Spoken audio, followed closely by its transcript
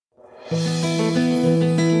You're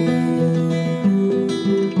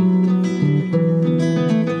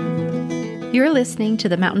listening to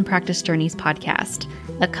the Mountain Practice Journeys podcast,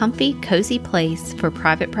 a comfy, cozy place for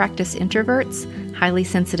private practice introverts, highly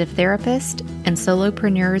sensitive therapists, and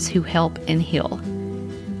solopreneurs who help and heal.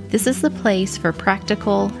 This is the place for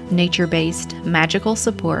practical, nature-based, magical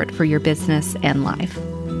support for your business and life.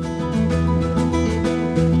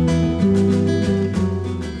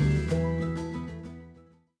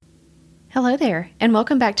 Hello there, and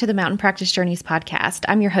welcome back to the Mountain Practice Journeys podcast.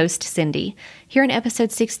 I'm your host, Cindy. Here in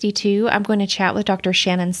episode 62, I'm going to chat with Dr.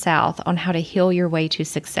 Shannon South on how to heal your way to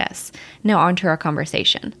success. Now on to our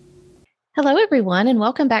conversation. Hello, everyone, and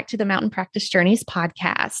welcome back to the Mountain Practice Journeys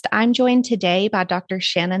podcast. I'm joined today by Dr.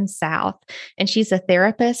 Shannon South, and she's a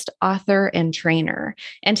therapist, author, and trainer.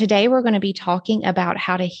 And today we're going to be talking about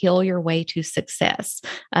how to heal your way to success.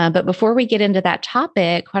 But before we get into that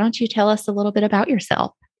topic, why don't you tell us a little bit about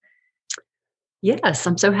yourself? Yes,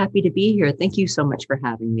 I'm so happy to be here. Thank you so much for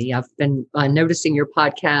having me. I've been noticing your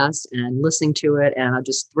podcast and listening to it, and I'm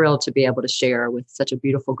just thrilled to be able to share with such a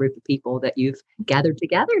beautiful group of people that you've gathered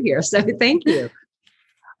together here. So thank you.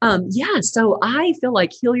 So I feel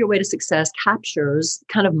like Heal Your Way to Success captures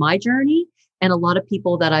kind of my journey and a lot of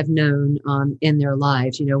people that I've known in their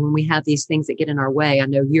lives. You know, when we have these things that get in our way, I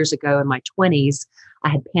know years ago in my 20s, I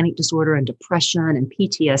had panic disorder and depression and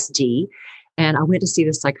PTSD. And I went to see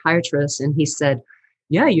the psychiatrist and he said,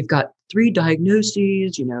 yeah, you've got 3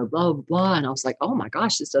 diagnoses, blah, blah, blah. And I was like, oh my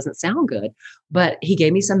gosh, this doesn't sound good. But he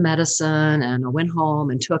gave me some medicine and I went home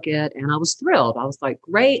and took it and I was thrilled. I was like,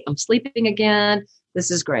 great, I'm sleeping again.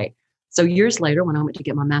 This is great. So years later, when I went to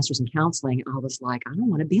get my master's in counseling, I was like, I don't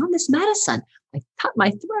want to be on this medicine. My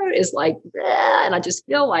throat is like, and I just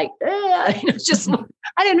feel like, I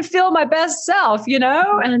didn't feel my best self,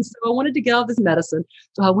 And so I wanted to get off this medicine.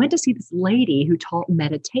 So I went to see this lady who taught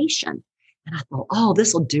meditation. And I thought, oh,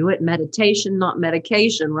 this will do it. Meditation, not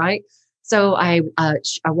medication, right? So I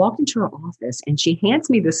walked into her office and she hands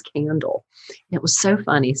me this candle. And it was so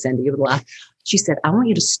funny, Cindy, you would laugh. She said, I want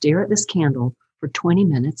you to stare at this candle for 20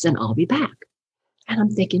 minutes and I'll be back. And I'm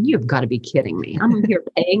thinking, you've got to be kidding me. I'm here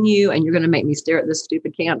paying you and you're going to make me stare at this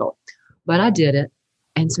stupid candle. But I did it.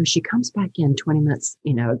 And so she comes back in 20 minutes,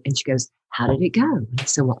 and she goes, how did it go? And I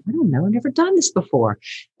said, well, I don't know. I've never done this before.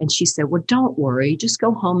 And she said, well, don't worry. Just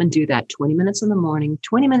go home and do that 20 minutes in the morning,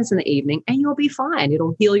 20 minutes in the evening, and you'll be fine.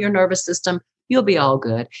 It'll heal your nervous system. You'll be all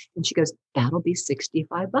good. And she goes, that'll be $65.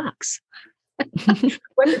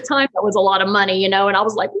 When the time that was a lot of money, and I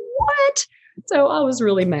was like, what? So I was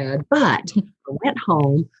really mad, but I went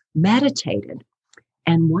home, meditated.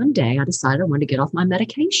 And one day I decided I wanted to get off my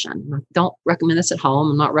medication. I don't recommend this at home.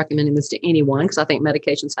 I'm not recommending this to anyone because I think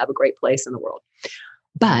medications have a great place in the world.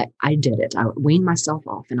 But I did it. I weaned myself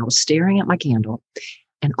off and I was staring at my candle.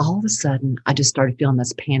 And all of a sudden, I just started feeling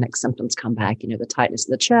this panic symptoms come back, the tightness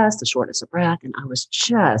of the chest, the shortness of breath. And I was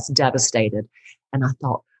just devastated. And I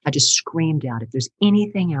thought, I just screamed out, if there's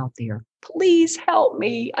anything out there, please help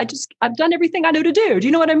me. I've done everything I know to do. Do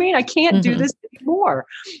you know what I mean? I can't do this anymore.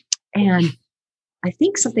 And I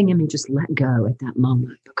think something in me just let go at that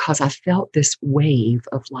moment because I felt this wave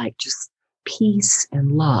of like just peace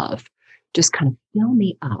and love just kind of fill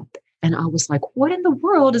me up. And I was like, what in the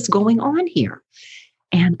world is going on here?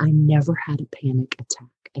 And I never had a panic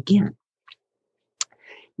attack again.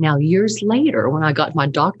 Now, years later, when I got my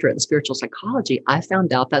doctorate in spiritual psychology, I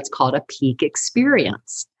found out that's called a peak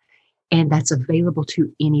experience. And that's available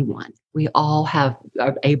to anyone. We all are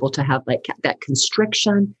able to have like that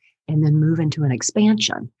constriction and then move into an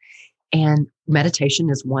expansion. And meditation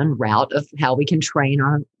is one route of how we can train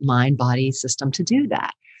our mind-body system to do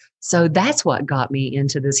that. So that's what got me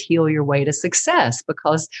into this Heal Your Way to Success,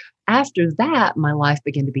 because after that, my life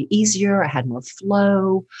began to be easier. I had more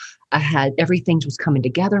flow. I had everything was coming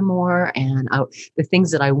together more. And the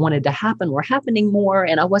things that I wanted to happen were happening more.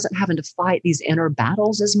 And I wasn't having to fight these inner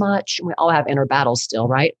battles as much. We all have inner battles still,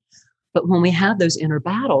 right? But when we have those inner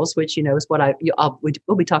battles, which, is what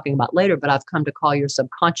we'll be talking about later, but I've come to call your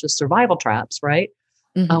subconscious survival traps, right?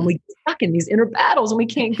 Mm-hmm. We get stuck in these inner battles and we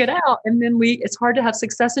can't get out. And then it's hard to have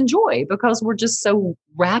success and joy because we're just so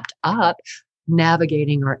wrapped up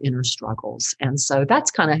navigating our inner struggles. And so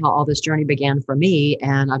that's kind of how all this journey began for me.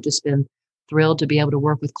 And I've just been thrilled to be able to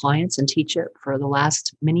work with clients and teach it for the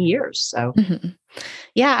last many years. So,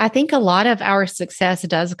 yeah, I think a lot of our success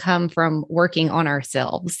does come from working on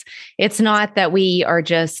ourselves. It's not that we are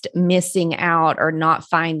just missing out or not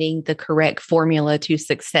finding the correct formula to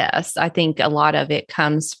success. I think a lot of it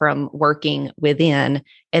comes from working within,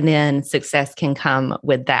 and then success can come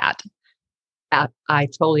with that. I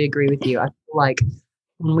totally agree with you. I feel like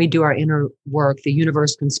when we do our inner work, the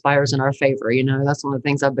universe conspires in our favor. That's one of the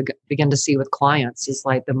things I've begin to see with clients is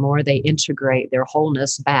like the more they integrate their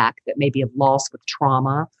wholeness back that maybe have lost with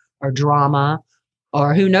trauma or drama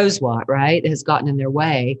or who knows what, right, has gotten in their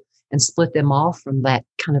way and split them off from that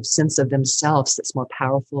kind of sense of themselves that's more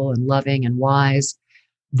powerful and loving and wise,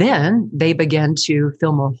 then they begin to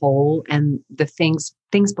feel more whole and the things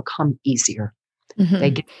become easier.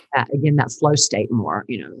 They get that flow state more,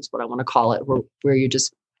 is what I want to call it, where you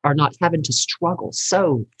just are not having to struggle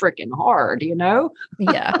so freaking hard,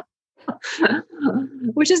 Yeah.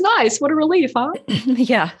 Which is nice. What a relief, huh?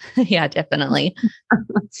 Yeah. Yeah, definitely.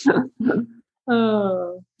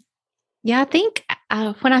 Oh. Yeah, I think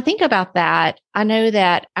when I think about that, I know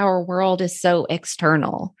that our world is so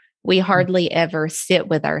external. We hardly ever sit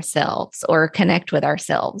with ourselves or connect with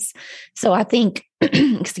ourselves. So I think,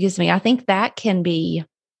 excuse me, I think that can be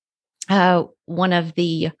one of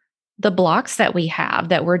the blocks that we have,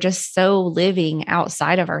 that we're just so living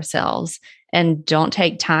outside of ourselves and don't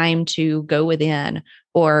take time to go within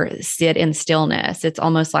or sit in stillness. It's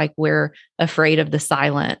almost like we're afraid of the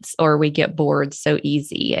silence or we get bored so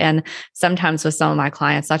easy. And sometimes with some of my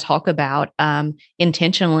clients, I talk about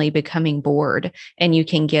intentionally becoming bored, and you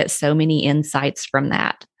can get so many insights from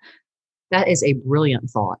that. That is a brilliant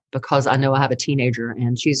thought, because I know I have a teenager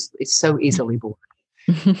and she's so easily bored.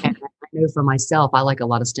 And I know for myself, I like a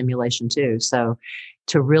lot of stimulation too. So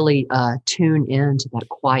to really tune into that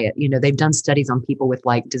quiet, they've done studies on people with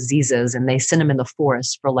like diseases, and they send them in the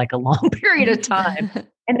forest for like a long period of time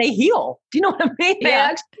and they heal. Do you know what I mean? They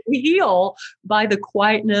actually heal by the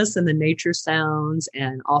quietness and the nature sounds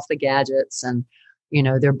and off the gadgets. And,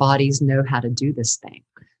 their bodies know how to do this thing.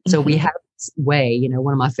 So we have this way,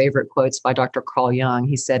 one of my favorite quotes by Dr. Carl Jung,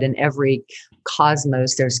 he said, in every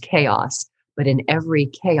cosmos, there's chaos. But in every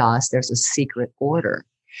chaos, there's a secret order.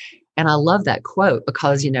 And I love that quote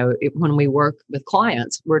because, when we work with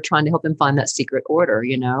clients, we're trying to help them find that secret order,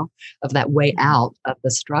 of that way out of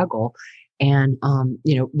the struggle. And,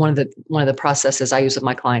 one of the processes I use with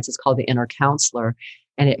my clients is called the inner counselor.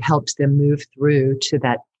 And it helps them move through to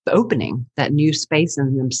that opening, that new space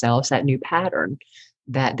in themselves, that new pattern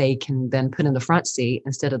that they can then put in the front seat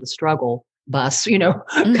instead of the struggle bus, kind of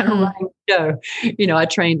running the show. I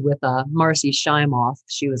trained with Marcy Shimoff.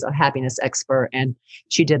 She was a happiness expert, and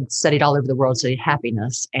she studied all over the world, studied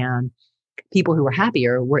happiness. And people who were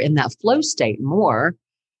happier were in that flow state more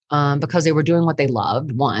because they were doing what they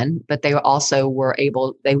loved, one, but they also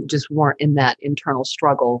they just weren't in that internal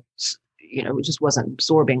struggle. It just wasn't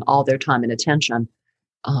absorbing all their time and attention.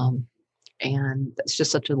 And it's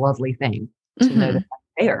just such a lovely thing to know that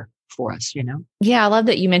they're there for us, Yeah, I love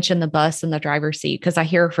that you mentioned the bus and the driver's seat, because I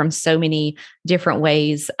hear from so many different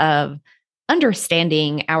ways of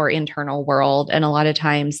understanding our internal world. And a lot of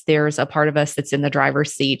times there's a part of us that's in the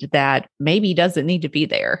driver's seat that maybe doesn't need to be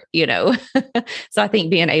there, So I think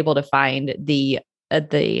being able to find the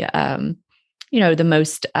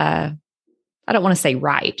most, I don't want to say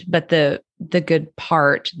right, but the good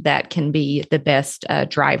part that can be the best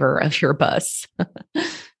driver of your bus.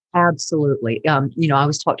 Absolutely. I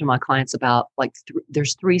always talk to my clients about like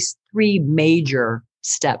there's three major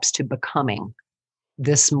steps to becoming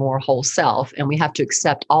this more whole self, and we have to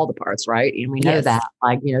accept all the parts, right? And we know that,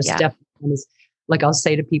 step one is, like I'll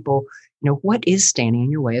say to people, what is standing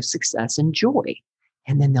in your way of success and joy?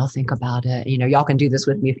 And then they'll think about it. Y'all can do this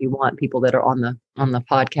with me if you want, people that are on the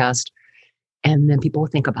podcast, and then people will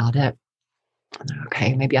think about it.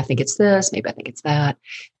 Okay, maybe I think it's this, maybe I think it's that.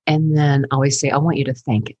 And then I always say, I want you to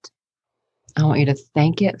thank it. I want you to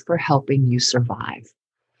thank it for helping you survive.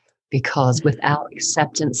 Because without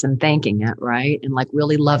acceptance and thanking it, right, and like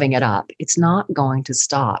really loving it up, it's not going to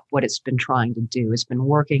stop what it's been trying to do. It's been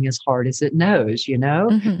working as hard as it knows, to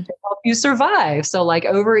help you survive. So like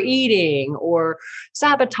overeating or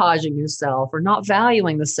sabotaging yourself or not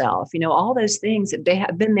valuing the self, all those things, they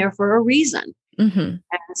have been there for a reason. And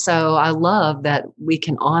so I love that we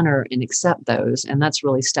can honor and accept those. And that's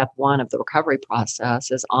really step one of the recovery process,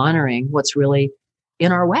 is honoring what's really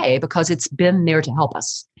in our way, because it's been there to help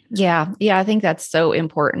us. Yeah. I think that's so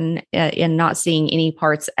important in not seeing any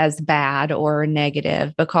parts as bad or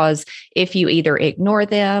negative, because if you either ignore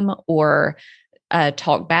them or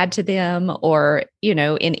talk bad to them or, in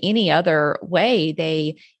any other way,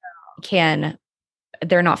 they're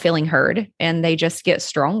not feeling heard, and they just get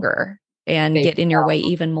stronger and get in your way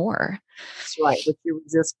even more. That's right. What you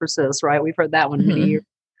resist persists, right? We've heard that one many years.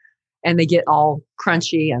 And they get all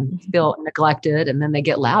crunchy and feel neglected, and then they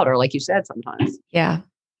get louder, like you said, sometimes. Yeah.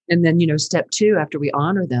 And then, step two, after we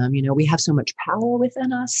honor them, we have so much power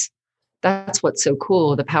within us. That's what's so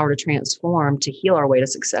cool, the power to transform, to heal our way to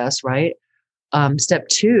success, right? Step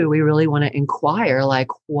two, we really want to inquire, like,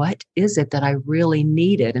 what is it that I really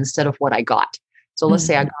needed instead of what I got? So let's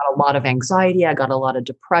say I got a lot of anxiety, I got a lot of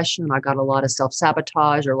depression, I got a lot of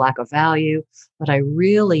self-sabotage or lack of value, but I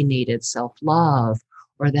really needed self-love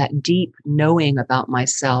or that deep knowing about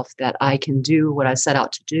myself that I can do what I set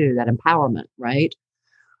out to do, that empowerment, right?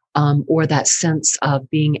 Or that sense of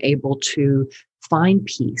being able to find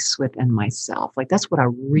peace within myself. Like that's what I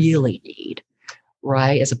really need,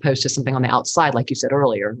 right? As opposed to something on the outside, like you said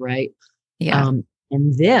earlier, right? Yeah.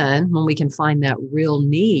 And then when we can find that real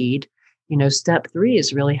need, step three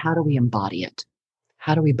is really how do we embody it?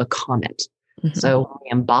 How do we become it? Mm-hmm. So when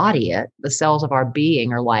we embody it, the cells of our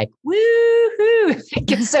being are like, woohoo, they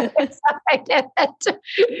get so excited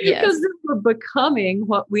because we're becoming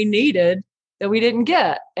what we needed that we didn't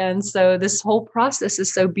get. And so this whole process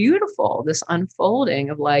is so beautiful, this unfolding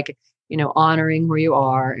of like, honoring where you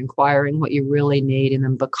are, inquiring what you really need, and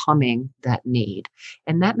then becoming that need.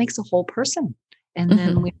 And that makes a whole person. And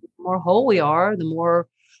then the more whole we are, the more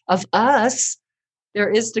of us there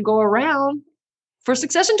is to go around for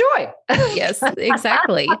success and joy. Yes,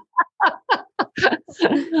 exactly. So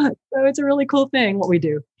it's a really cool thing what we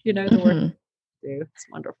do, the work we do. It's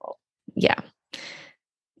wonderful. Yeah.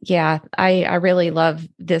 Yeah, I really love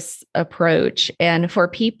this approach. And for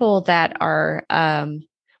people that are,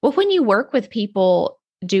 when you work with people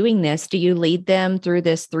doing this, do you lead them through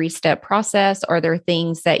this 3-step process? Are there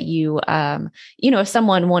things that you, if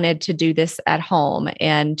someone wanted to do this at home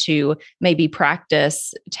and to maybe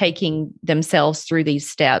practice taking themselves through these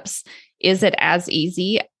steps, is it as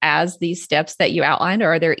easy as these steps that you outlined?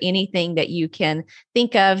 Or are there anything that you can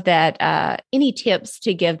think of that, any tips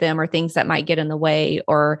to give them or things that might get in the way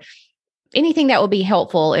or anything that will be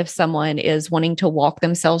helpful if someone is wanting to walk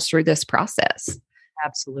themselves through this process?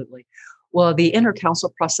 Absolutely. Well, the inner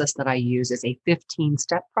counsel process that I use is a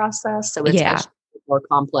 15-step process. So it's actually more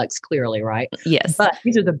complex, clearly, right? Yes. But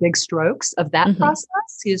these are the big strokes of that process.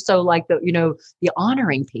 So like the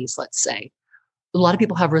honoring piece, let's say, a lot of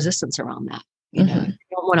people have resistance around that. They don't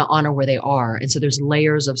want to honor where they are. And so there's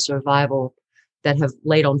layers of survival that have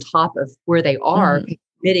laid on top of where they are.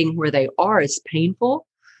 Admitting where they are is painful.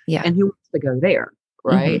 Yeah. And who wants to go there,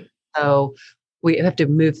 right? So we have to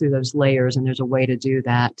move through those layers, and there's a way to do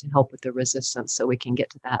that to help with the resistance so we can get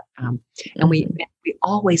to that. And we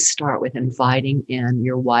always start with inviting in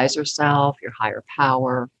your wiser self, your higher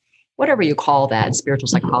power, whatever you call that, spiritual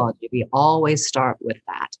psychology. We always start with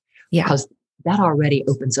that because that already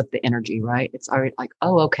opens up the energy, right? It's already like,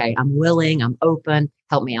 oh, okay, I'm willing, I'm open,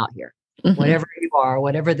 help me out here. Whatever you are,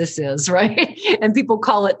 whatever this is, right? And people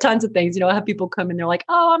call it tons of things. I have people come and they're like,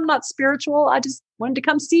 oh, I'm not spiritual. I just wanted to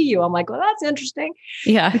come see you. I'm like, well, that's interesting.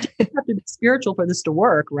 Yeah. But you have to be spiritual for this to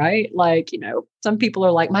work, right? Like, some people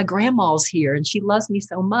are like, my grandma's here and she loves me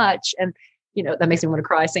so much. And, that makes me want to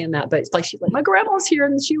cry saying that. But it's like, she's like, my grandma's here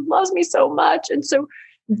and she loves me so much. And so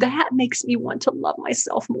that makes me want to love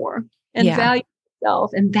myself more and value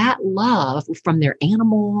myself. And that love from their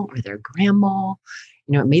animal or their grandma,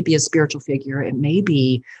 it may be a spiritual figure. It may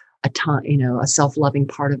be a self-loving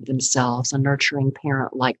part of themselves, a nurturing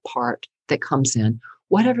parent-like part that comes in.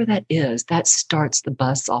 Whatever that is, that starts the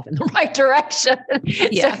bus off in the right direction.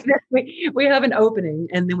 Yeah. So we have an opening,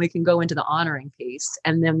 and then we can go into the honoring piece.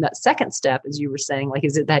 And then that second step, as you were saying, like,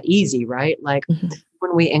 is it that easy, right? Like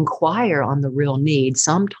when we inquire on the real need,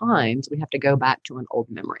 sometimes we have to go back to an old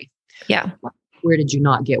memory. Yeah. Where did you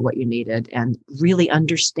not get what you needed? And really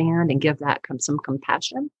understand and give that some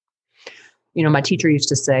compassion. My teacher used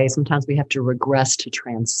to say, sometimes we have to regress to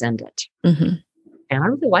transcend it. And I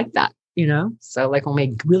really like that, So like when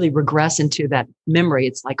we really regress into that memory,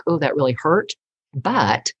 it's like, oh, that really hurt.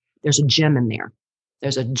 But there's a gem in there.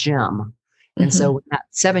 There's a gem. And so when that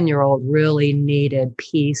 7-year-old really needed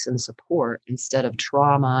peace and support instead of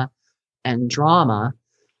trauma and drama,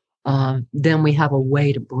 then we have a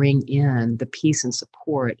way to bring in the peace and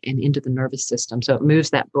support and into the nervous system. So it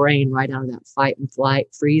moves that brain right out of that fight and flight,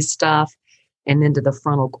 freeze stuff, and into the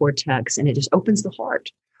frontal cortex, and it just opens the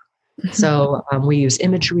heart. So we use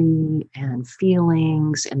imagery and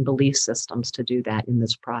feelings and belief systems to do that in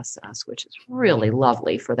this process, which is really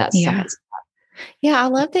lovely for that second step. Yeah, I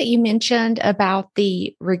love that you mentioned about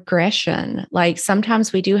the regression. Like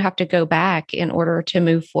sometimes we do have to go back in order to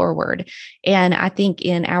move forward. And I think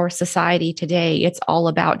in our society today, it's all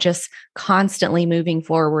about just constantly moving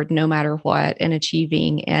forward no matter what and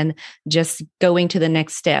achieving and just going to the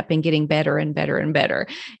next step and getting better and better and better.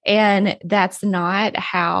 And that's not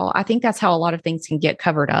how, I think that's how a lot of things can get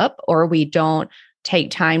covered up, or we don't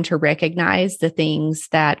take time to recognize the things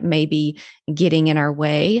that may be getting in our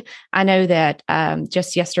way. I know that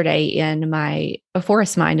just yesterday in my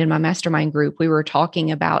Forest Mind, in my mastermind group, we were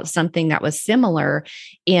talking about something that was similar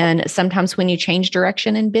in sometimes when you change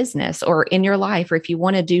direction in business or in your life, or if you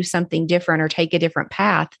want to do something different or take a different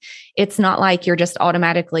path, it's not like you're just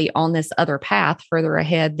automatically on this other path further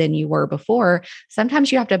ahead than you were before.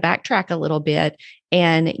 Sometimes you have to backtrack a little bit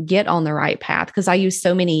and get on the right path. Because I use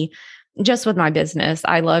so many, just with my business,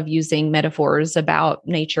 I love using metaphors about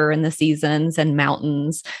nature and the seasons and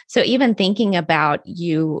mountains. So even thinking about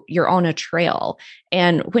you're on a trail,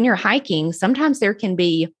 and when you're hiking, sometimes there can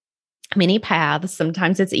be many paths.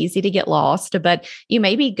 Sometimes it's easy to get lost, but you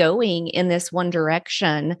may be going in this one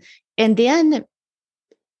direction. And then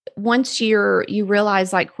once you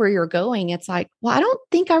realize like where you're going, it's like, well, I don't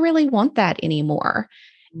think I really want that anymore.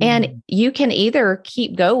 And you can either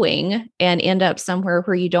keep going and end up somewhere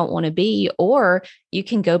where you don't want to be, or you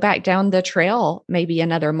can go back down the trail, maybe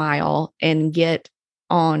another mile, and get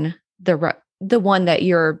on the one that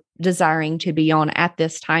you're desiring to be on at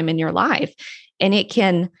this time in your life. And it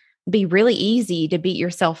can be really easy to beat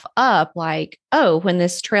yourself up like, oh, when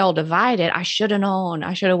this trail divided, I should have known,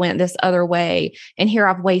 I should have went this other way. And here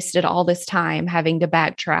I've wasted all this time having to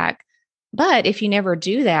backtrack. But if you never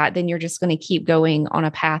do that, then you're just going to keep going on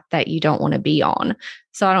a path that you don't want to be on.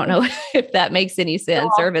 So I don't know if that makes any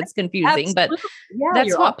sense or if it's confusing, Absolutely. but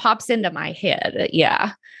that's what pops into my head.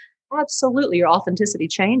 Yeah. Absolutely. Your authenticity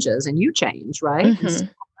changes and you change, right? Mm-hmm. And so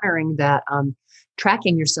honoring that,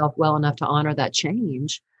 tracking yourself well enough to honor that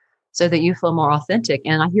change so that you feel more authentic.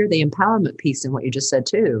 And I hear the empowerment piece in what you just said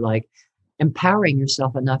too, like empowering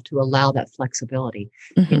yourself enough to allow that flexibility.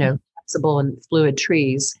 Mm-hmm. You know, flexible and fluid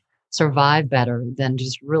trees survive better than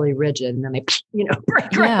just really rigid, and then they,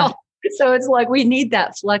 break out. So it's like we need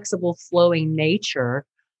that flexible, flowing nature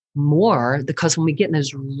more, because when we get in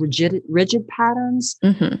those rigid patterns,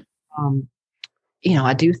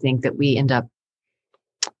 I do think that we end up,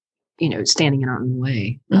 standing in our own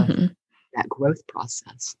way of that growth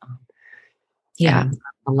process.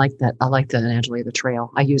 I like that. I like the analogy of the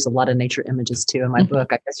trail. I use a lot of nature images too in my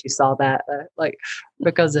book. I guess you saw that,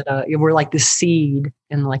 because we're like the seed,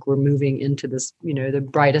 and like we're moving into this, the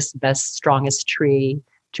brightest, best, strongest tree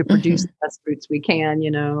to produce the best fruits we can.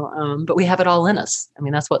 But we have it all in us. I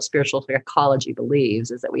mean, that's what spiritual psychology believes,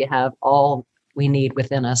 is that we have all we need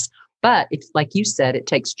within us. But it's like you said, it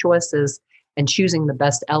takes choices and choosing the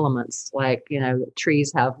best elements. Like,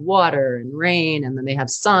 trees have water and rain, and then they have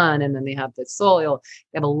sun, and then they have the soil.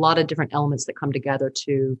 They have a lot of different elements that come together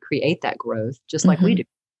to create that growth, just like we do.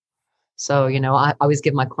 So, I always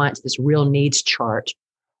give my clients this real needs chart.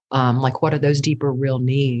 Like, what are those deeper real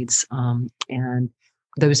needs? And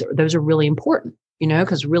those are really important,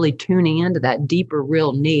 because really tuning into that deeper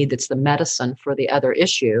real need, that's the medicine for the other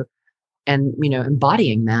issue, and,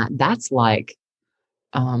 embodying that's like,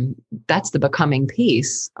 that's the becoming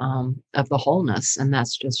piece of the wholeness. And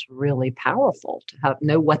that's just really powerful to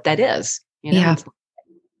know what that is. Yeah.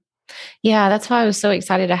 Yeah. That's why I was so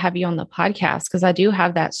excited to have you on the podcast, because I do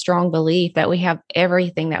have that strong belief that we have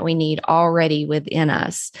everything that we need already within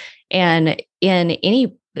us. And in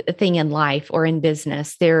anything in life or in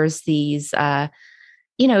business, there's these,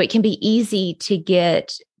 it can be easy to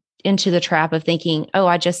get into the trap of thinking, oh,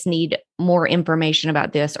 I just need more information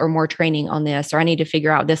about this, or more training on this, or I need to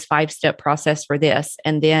figure out this 5-step process for this.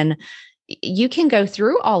 And then you can go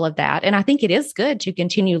through all of that. And I think it is good to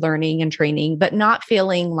continue learning and training, but not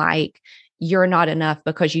feeling like you're not enough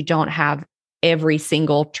because you don't have every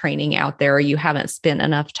single training out there, or you haven't spent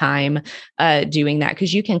enough time doing that,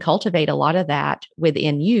 because you can cultivate a lot of that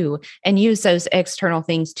within you and use those external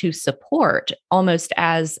things to support, almost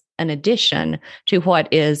as an addition to what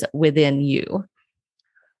is within you.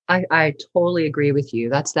 I totally agree with you.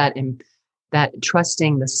 That's that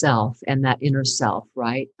trusting the self and that inner self,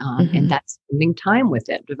 right? And that's spending time with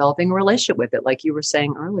it, developing a relationship with it, like you were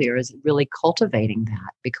saying earlier, is really cultivating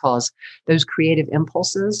that, because those creative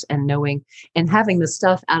impulses and knowing and having the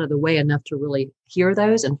stuff out of the way enough to really hear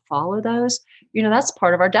those and follow those, that's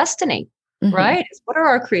part of our destiny. Right? What are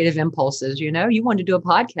our creative impulses? You wanted to do a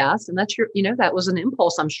podcast, and that's that was an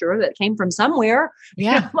impulse, I'm sure, that came from somewhere.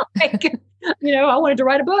 Yeah. I wanted to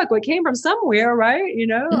write a book. Well, it came from somewhere, right?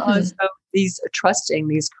 So trusting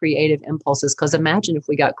these creative impulses, because imagine if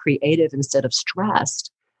we got creative instead of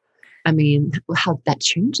stressed. I mean, how that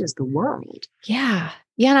changes the world. Yeah.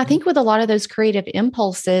 Yeah. And I think with a lot of those creative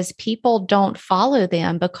impulses, people don't follow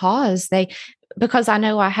them because I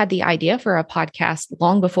know I had the idea for a podcast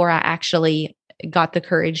long before I actually got the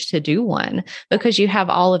courage to do one, because you have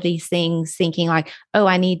all of these things thinking like, oh,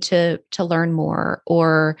 I need to learn more,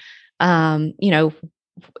 or You know,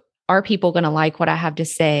 are people going to like what I have to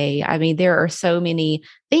say? I mean, there are so many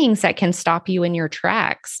things that can stop you in your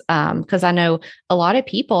tracks. Because I know a lot of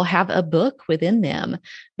people have a book within them,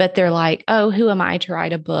 but they're like, oh, who am I to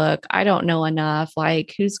write a book? I don't know enough.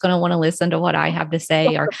 Like, who's going to want to listen to what I have to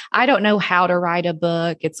say? Or I don't know how to write a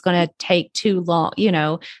book. It's going to take too long. You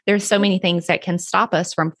know, there's so many things that can stop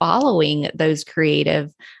us from following those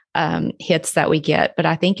creative hits that we get. But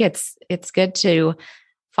I think it's good to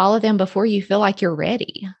follow them before you feel like you're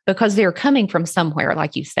ready, because they're coming from somewhere,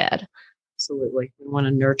 like you said. Absolutely. We want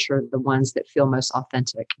to nurture the ones that feel most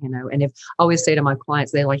authentic, you know. And if I always say to my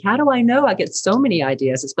clients, they're like, how do I know? I get so many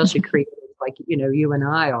ideas, especially creative, like, you know, you and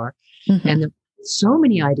I are. Mm-hmm. And there's so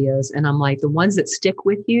many ideas. And I'm like, the ones that stick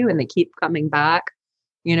with you and they keep coming back,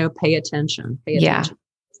 you know, pay attention. Pay attention.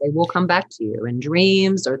 Yeah. They will come back to you in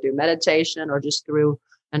dreams or through meditation or just through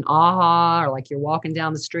an aha, or like you're walking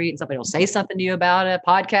down the street and somebody will say something to you about a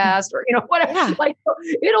podcast or, you know, whatever. Yeah. Like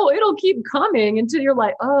it'll keep coming until you're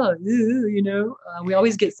like, oh, you know, we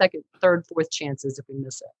always get second, third, fourth chances if we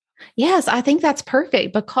miss it. Yes, I think that's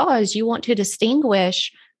perfect, because you want to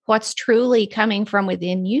distinguish what's truly coming from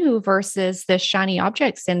within you versus the shiny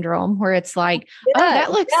object syndrome, where it's like, yes, oh,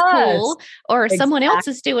 that looks cool. Or someone else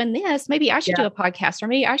is doing this. Maybe I should do a podcast, or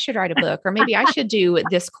maybe I should write a book, or maybe I should do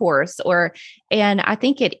this course, and I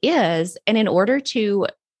think it is. And in order to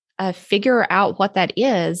figure out what that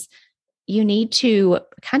is, you need to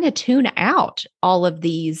kind of tune out all of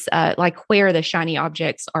these, like where the shiny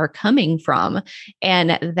objects are coming from.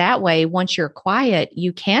 And that way, once you're quiet,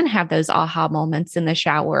 you can have those aha moments in the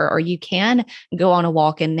shower, or you can go on a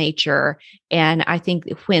walk in nature. And I think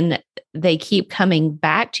when they keep coming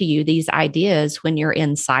back to you, these ideas, when you're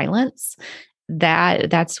in silence,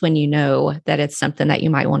 that's when you know that it's something that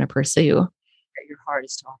you might want to pursue. Your heart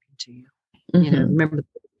is talking to you. Mm-hmm. You know, remember the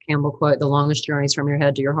Campbell quote, the longest journey is from your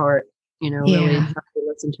head to your heart. You know, really have to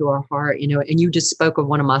listen to our heart, you know. And you just spoke of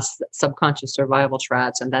one of my subconscious survival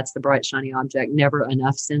traps, and that's the bright, shiny object, never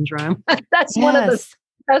enough syndrome. That's one of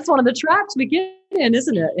the traps we get in,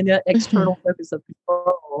 isn't it? In the external focus of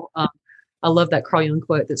control. I love that Carl Jung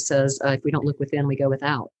quote that says, if we don't look within, we go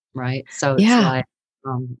without, right? So it's like,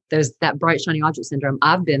 there's that bright, shiny object syndrome.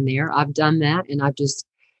 I've been there. I've done that. And I've just,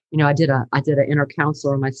 you know, I did an inner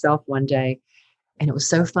counselor myself one day. And it was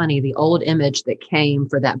so funny. The old image that came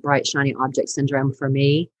for that bright, shiny object syndrome for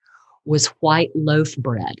me was white loaf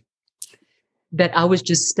bread. That I was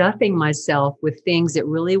just stuffing myself with things that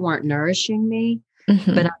really weren't nourishing me,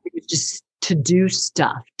 but I was just to do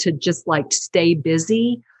stuff, to just like stay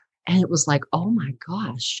busy. And it was like, oh my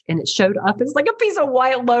gosh. And it showed up as like a piece of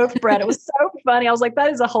white loaf bread. It was so funny. I was like,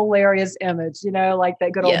 that is a hilarious image, you know, like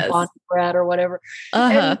that good old bond bread or whatever.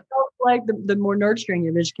 And like the more nurturing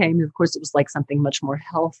image came. Of course, it was like something much more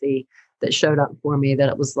healthy that showed up for me, that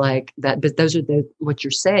it was like that. But those are what you're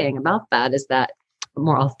saying about that is that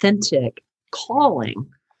more authentic calling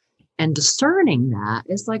and discerning that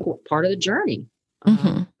is like part of the journey.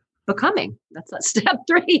 Becoming. That's that step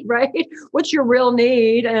 3, right? What's your real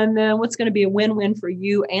need? And then what's going to be a win-win for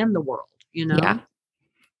you and the world, you know? Yeah.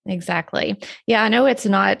 Exactly. Yeah, I know it's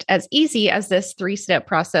not as easy as this 3-step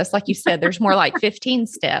process. Like you said, there's more like 15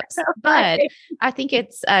 steps, but I think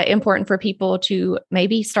it's important for people to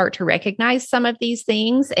maybe start to recognize some of these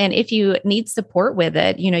things. And if you need support with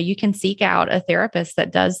it, you know, you can seek out a therapist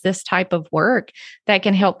that does this type of work that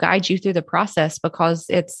can help guide you through the process, because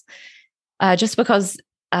it's just because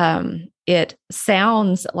it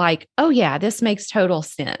sounds like, oh yeah, this makes total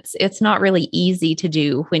sense. It's not really easy to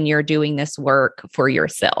do when you're doing this work for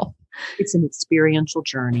yourself. It's an experiential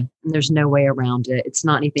journey, and there's no way around it. It's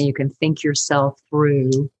not anything you can think yourself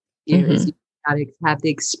through. You know, you got to have the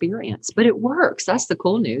experience, but it works. That's the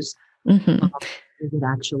cool news. It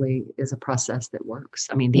actually is a process that works.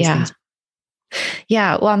 I mean, these things.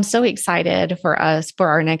 Yeah. Well, I'm so excited for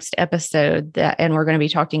our next episode and we're going to be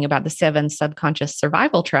talking about the 7 subconscious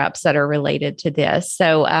survival traps that are related to this.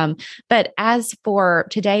 So, but as for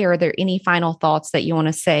today, are there any final thoughts that you want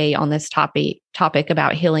to say on this topic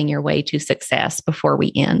about healing your way to success before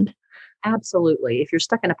we end? Absolutely. If you're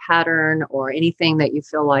stuck in a pattern or anything that you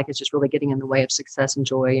feel like is just really getting in the way of success and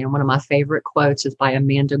joy, and one of my favorite quotes is by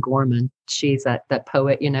Amanda Gorman. She's that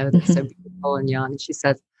poet, you know, that's so beautiful and young. And she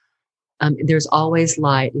says, there's always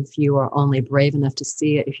light if you are only brave enough to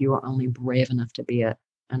see it, if you are only brave enough to be it.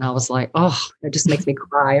 And I was like, oh, that just makes me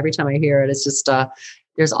cry every time I hear it. It's just,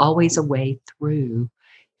 there's always a way through.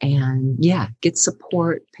 And get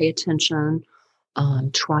support, pay attention,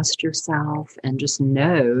 trust yourself, and just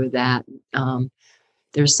know that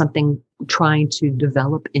there's something trying to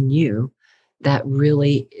develop in you that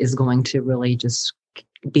really is going to really just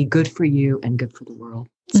be good for you and good for the world.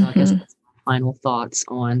 So I guess that's my final thoughts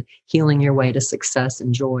on healing your way to success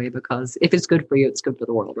and joy, because if it's good for you, it's good for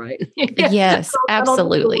the world, right? Yes,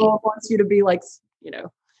 absolutely. The world wants you to be like,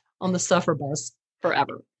 on the suffer bus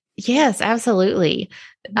forever. Yes, absolutely.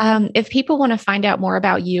 If people want to find out more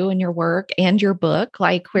about you and your work and your book,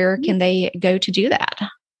 like where can they go to do that?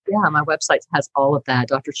 Yeah, my website has all of that,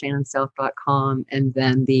 drshannonsouth.com. And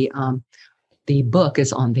then the book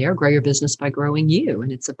is on there, Grow Your Business by Growing You.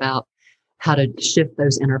 And it's about how to shift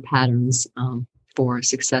those inner patterns for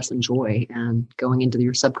success and joy, and going into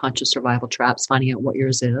your subconscious survival traps, finding out what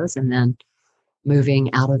yours is, and then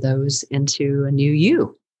moving out of those into a new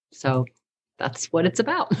you. So that's what it's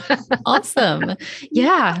about. Awesome.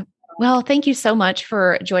 Yeah. Well, thank you so much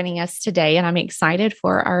for joining us today. And I'm excited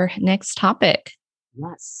for our next topic.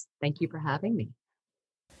 Yes. Thank you for having me.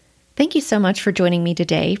 Thank you so much for joining me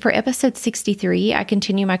today. For episode 63, I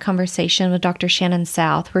continue my conversation with Dr. Shannon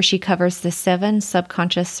South, where she covers the 7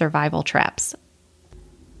 subconscious survival traps.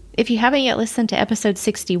 If you haven't yet listened to episode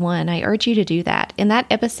 61, I urge you to do that. In that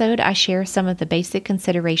episode, I share some of the basic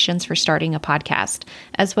considerations for starting a podcast,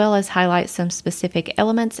 as well as highlight some specific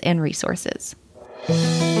elements and resources.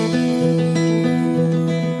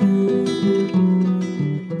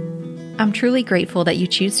 I'm truly grateful that you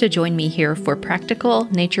choose to join me here for practical,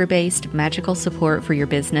 nature-based, magical support for your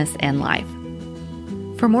business and life.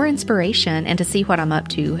 For more inspiration and to see what I'm up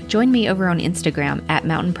to, join me over on Instagram at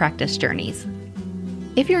Mountain Practice Journeys.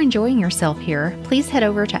 If you're enjoying yourself here, please head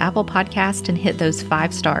over to Apple Podcast and hit those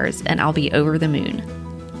 5 stars, and I'll be over the moon.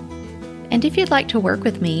 And if you'd like to work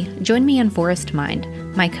with me, join me in Forest Mind,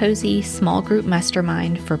 my cozy, small group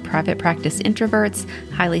mastermind for private practice introverts,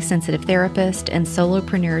 highly sensitive therapists, and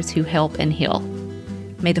solopreneurs who help and heal.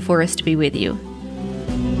 May the forest be with you.